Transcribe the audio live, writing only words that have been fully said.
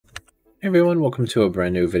Hey everyone, welcome to a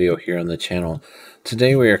brand new video here on the channel.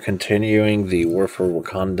 Today we are continuing the War for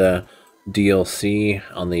Wakanda DLC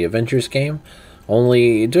on the Avengers game,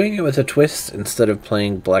 only doing it with a twist. Instead of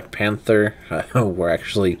playing Black Panther, we're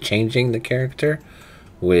actually changing the character,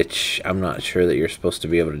 which I'm not sure that you're supposed to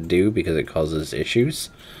be able to do because it causes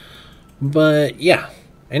issues. But yeah,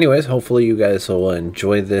 anyways, hopefully you guys will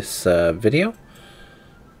enjoy this video.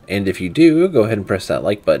 And if you do, go ahead and press that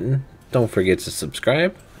like button. Don't forget to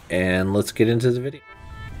subscribe. And let's get into the video.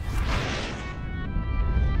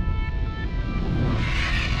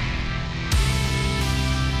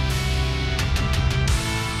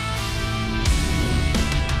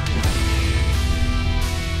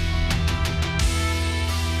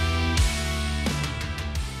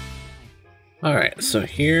 Alright, so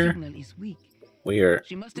here we are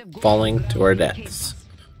falling to our deaths.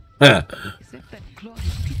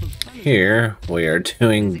 Here we are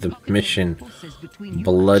doing the mission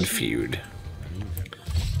Blood Feud.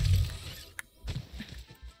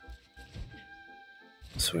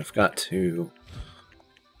 So we've got to...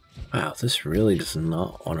 Wow, this really does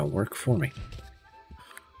not want to work for me.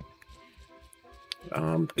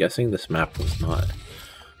 I'm guessing this map was not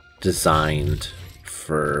designed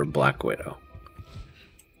for Black Widow.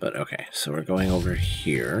 But okay, so we're going over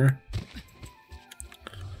here.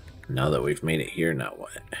 Now that we've made it here, now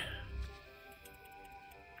what?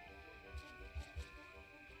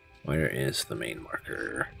 Where is the main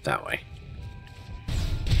marker? That way.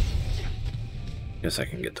 Guess I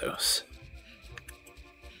can get those.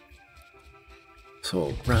 So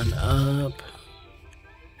we'll run up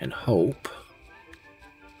and hope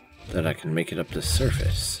that I can make it up the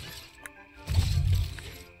surface.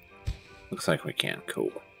 Looks like we can.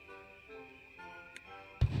 Cool.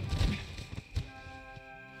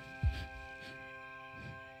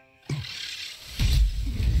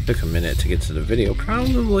 Took a minute to get to the video,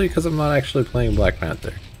 probably because I'm not actually playing Black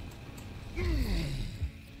Panther.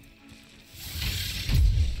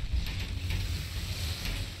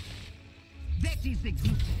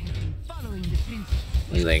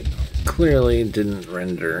 And they clearly didn't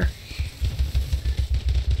render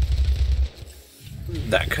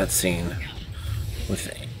that cutscene with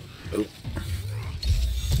a... Oh.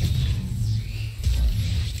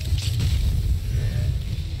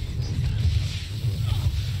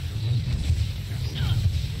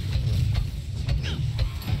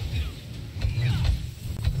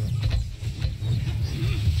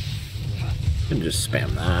 Can just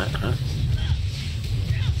spam that, huh?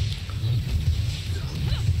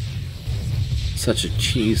 Such a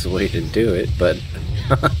cheese way to do it, but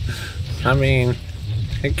I mean,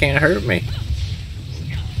 it can't hurt me.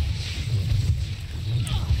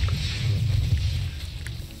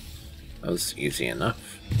 That was easy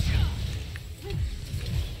enough.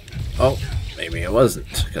 Oh, maybe it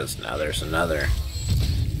wasn't, because now there's another.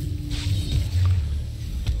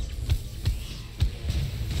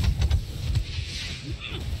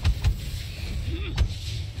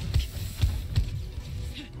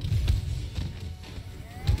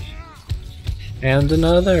 And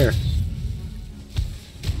another.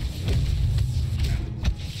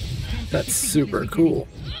 That's super cool.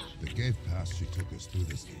 The gate pass she took us through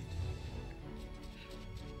this gate.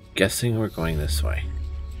 Guessing we're going this way.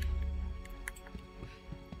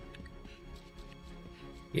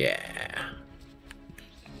 Yeah.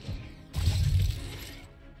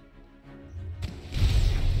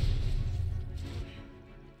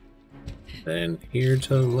 Then here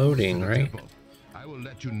to loading, right? I will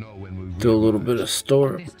let you know when we Do a little bit of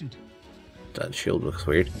store. That shield looks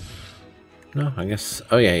weird. No, I guess...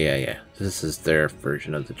 Oh, yeah. This is their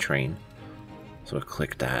version of the train. So I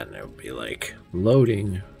click that and it would be like,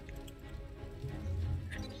 loading.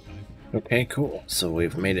 Okay, cool. So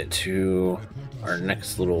we've made it to our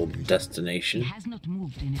next little destination. She has not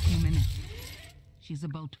moved in a few minutes. She's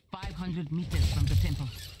about 500 meters from the temple.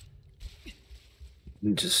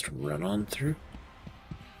 Just run on through.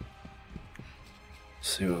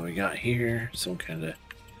 See what we got here. Some kind of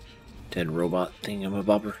dead robot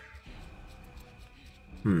thingamabobber.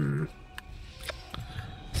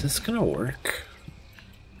 Is this gonna work?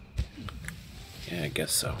 Yeah, I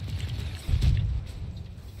guess so.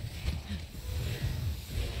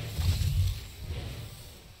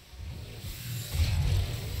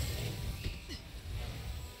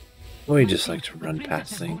 We just like to run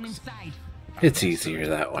past things. It's easier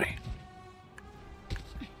that way.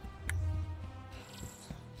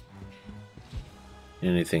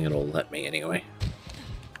 Anything it'll let me anyway.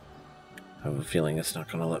 I have a feeling it's not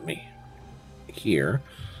gonna let me here,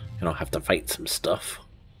 and I'll have to fight some stuff.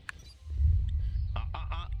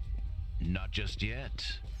 Not just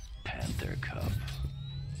yet, Panther Cub.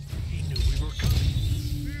 A new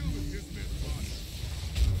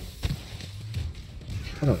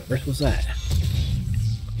What on earth was that?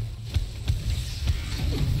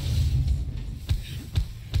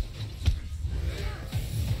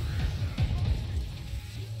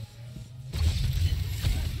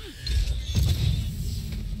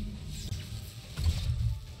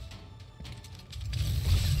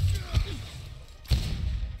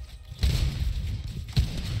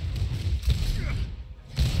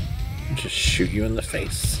 Just shoot you in the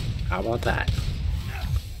face. How about that?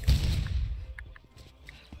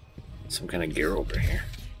 Some kind of gear over here.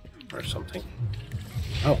 Or something.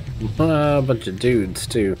 Oh, a bunch of dudes,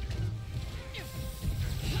 too.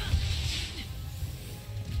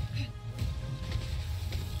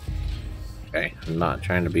 Okay, I'm not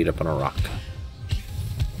trying to beat up on a rock.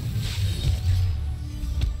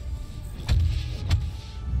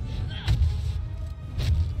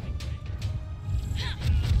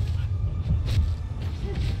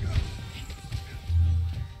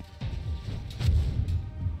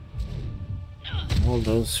 All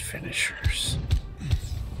those finishers.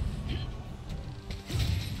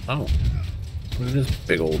 Oh, look at this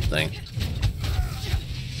big old thing.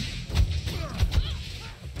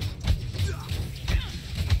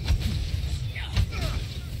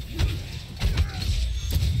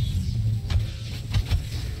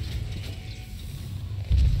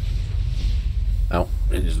 Oh,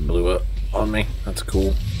 it just blew up on me. That's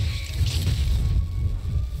cool.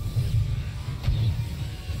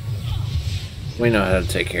 We know how to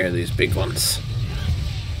take care of these big ones.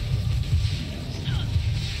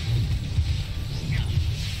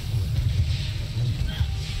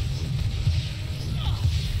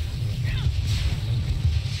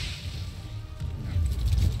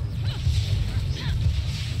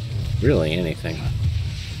 Really, anything.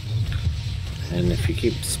 And if you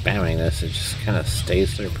keep spamming this, it just kind of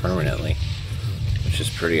stays there permanently, which is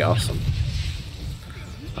pretty awesome.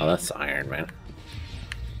 Oh, that's Iron Man.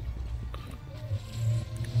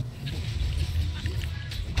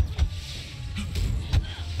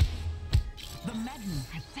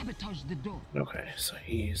 The door. Okay, so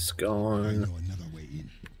he's gone. I know another way in.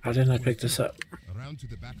 How didn't I pick this up? Around to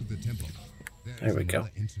the back of the temple. There we go.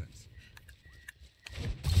 Another entrance.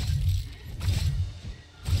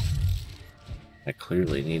 I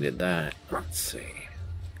clearly needed that. Let's see.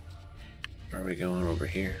 Where are we going over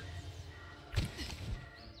here?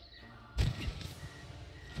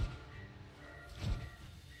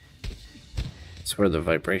 I swear the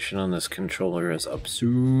vibration on this controller is up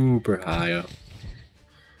super high.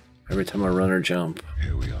 Every time I run or jump.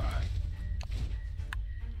 Here we are.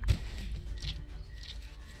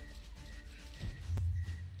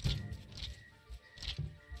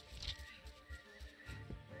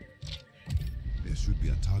 There should be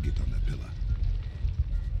a target on that pillar.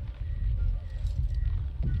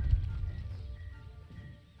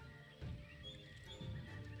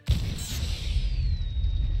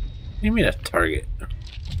 What do you mean a target?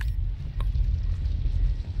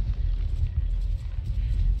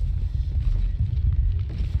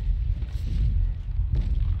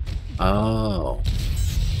 Oh.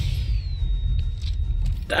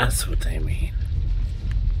 That's what they mean.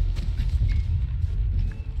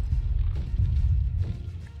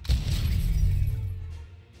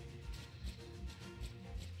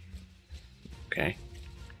 Okay.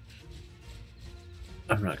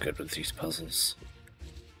 I'm not good with these puzzles.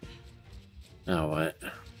 Now what?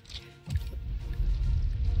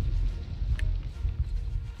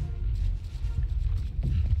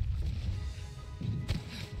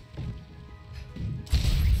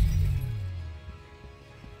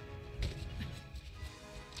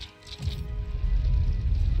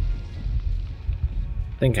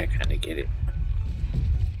 I think I kind of get it.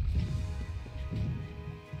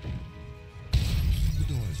 The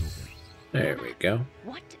door is open. There we go.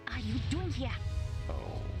 What are you doing here?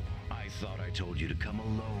 Oh, I thought I told you to come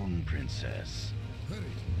alone, princess. Hurry,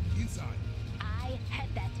 inside. I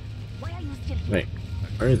had that. Why are you still here? Wait,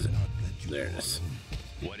 where is it? Not let you There it is.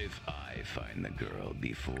 What if I find the girl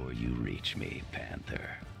before you reach me,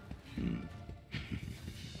 Panther?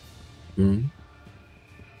 Hmm?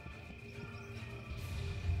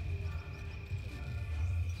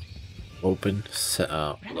 Open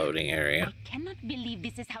loading area. I cannot believe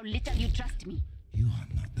this is how little you trust me. You are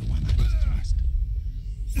not the one I mistrust.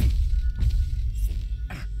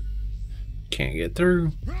 Can't get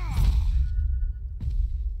through.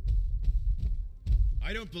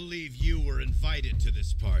 I don't believe you were invited to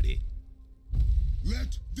this party.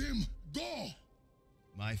 Let them go!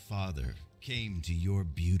 My father came to your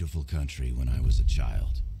beautiful country when I was a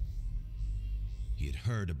child. He had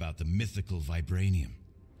heard about the mythical vibranium.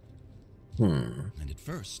 And at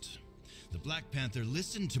first, the Black Panther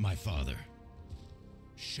listened to my father.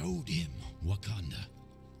 showed him Wakanda.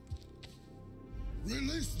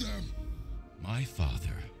 Release them! My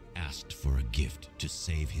father asked for a gift to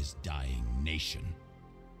save his dying nation.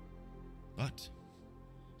 But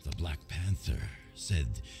the Black Panther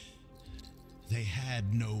said they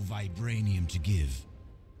had no vibranium to give.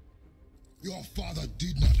 Your father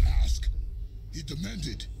did not ask. He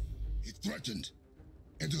demanded. He threatened.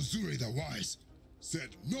 And Azzuri the Wise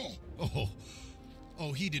said no.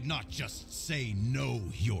 Oh, he did not just say no,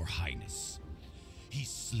 Your Highness. He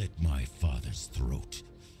slit my father's throat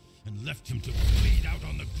and left him to bleed out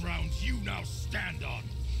on the ground you now stand on.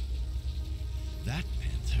 That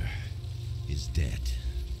panther is dead.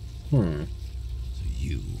 So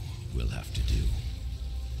you will have to do.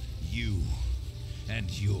 You and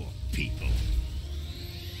your people.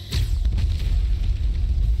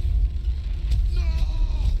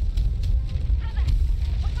 Brother,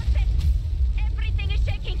 what was that? Everything is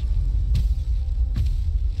shaking.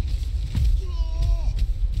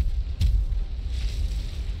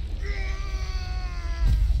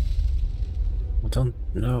 I don't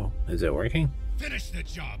know. Is it working? Finish the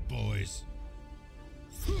job, boys.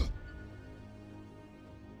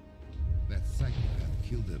 That psychopath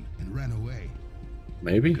killed him and ran away.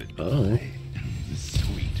 Maybe? Oh.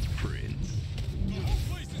 Sweet prince.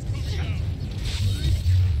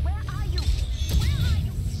 Where are you? Where are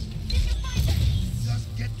you? Did you find them? Just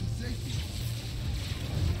get to safety.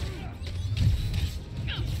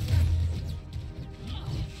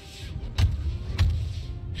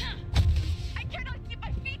 I cannot keep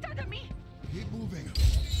my feet under me. Keep moving.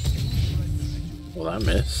 Well, I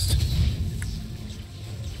missed.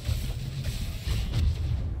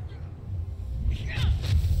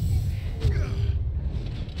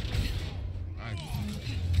 I want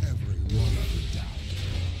every one of you down.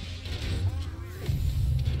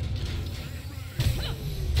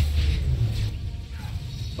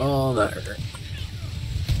 Oh, that hurt.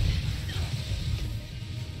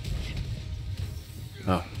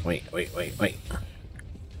 Oh, wait.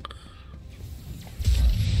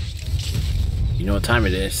 You know what time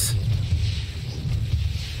it is.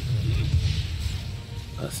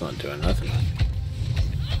 That's not doing nothing.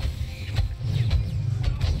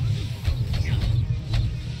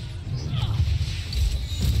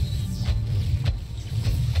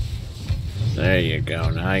 There you go.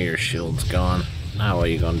 Now your shield's gone. Now what are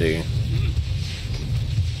you gonna do?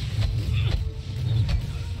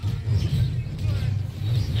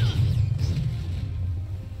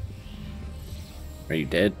 Are you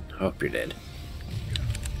dead? I hope you're dead.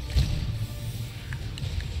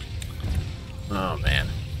 Oh man.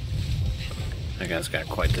 That guy's got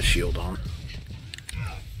quite the shield on.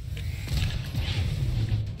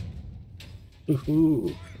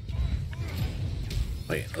 Woohoo!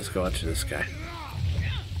 Wait, let's go out to this guy.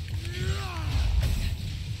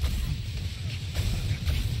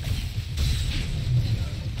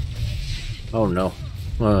 Oh no.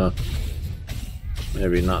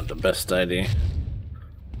 Maybe not the best idea.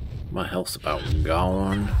 My health's about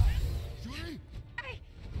gone.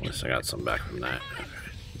 At least I got some back from that. Okay.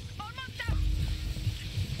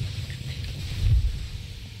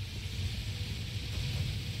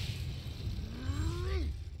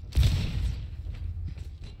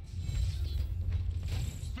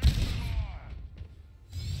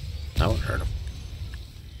 That would hurt him.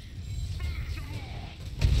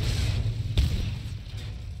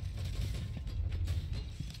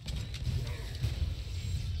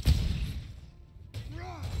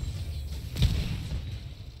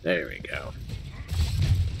 There we go.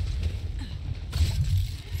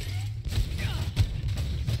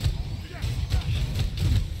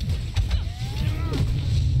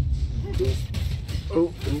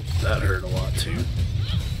 Oh, that hurt a lot too.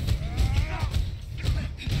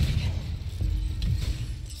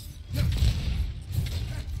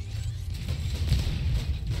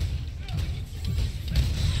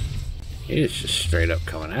 He's just straight up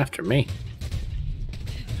coming after me.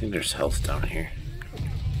 I think there's health down here.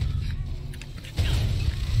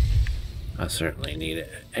 I certainly need it.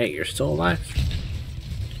 Hey, you're still alive.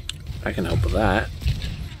 I can help with that.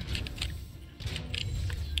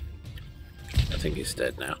 I think he's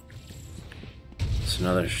dead now. So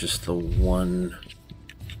now there's just the one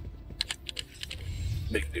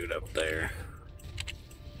big dude up there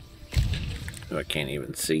who I can't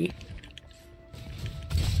even see.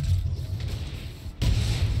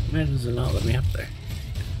 Why does it not let me up there?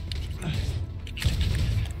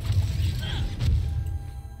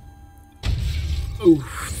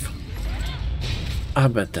 Oof. I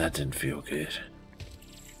bet that didn't feel good.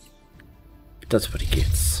 But that's what he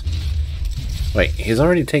gets. Wait, he's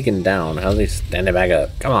already taken down. How's he standing back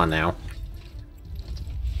up? Come on now.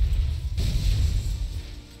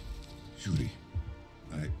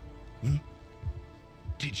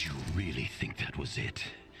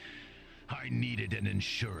 I needed an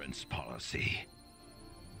insurance policy.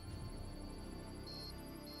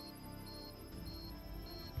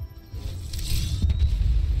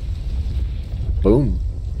 Boom.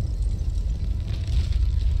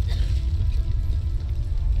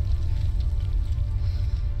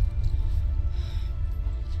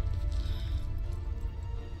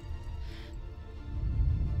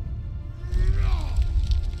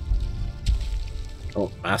 Oh,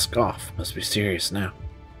 mask off. Must be serious now.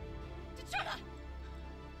 T'Challa!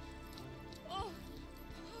 Oh,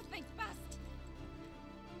 thank fast.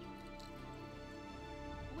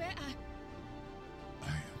 Where are... I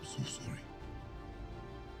am so sorry.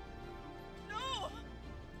 No!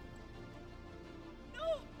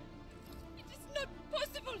 No! It is not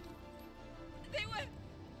possible! They were...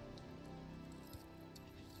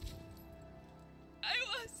 I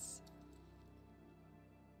was...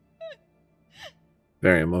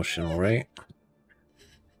 Very emotional, right?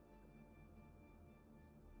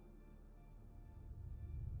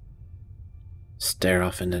 Stare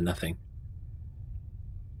off into nothing.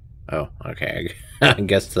 Oh, okay. I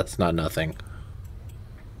guess that's not nothing.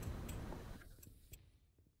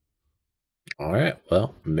 Alright,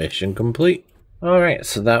 well, mission complete. Alright,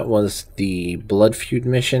 so that was the Blood Feud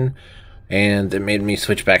mission, and it made me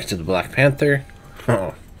switch back to the Black Panther,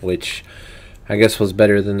 which I guess was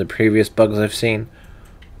better than the previous bugs I've seen.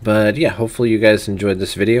 But yeah, hopefully you guys enjoyed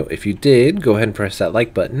this video. If you did, go ahead and press that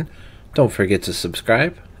like button. Don't forget to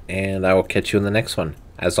subscribe, and I will catch you in the next one.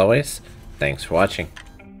 As always, thanks for watching.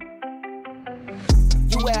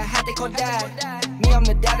 You wear a hat, they call dad. Me, I'm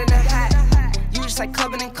the dad in a hat. You just like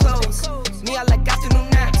clubbing and clothes. Me, I like afternoon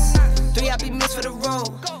naps. 3, I be missed for the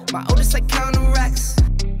road. My oldest like counting racks.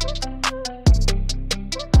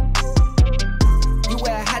 You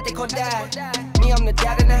wear a hat, they call dad. Me, I'm the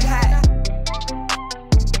dad in a hat.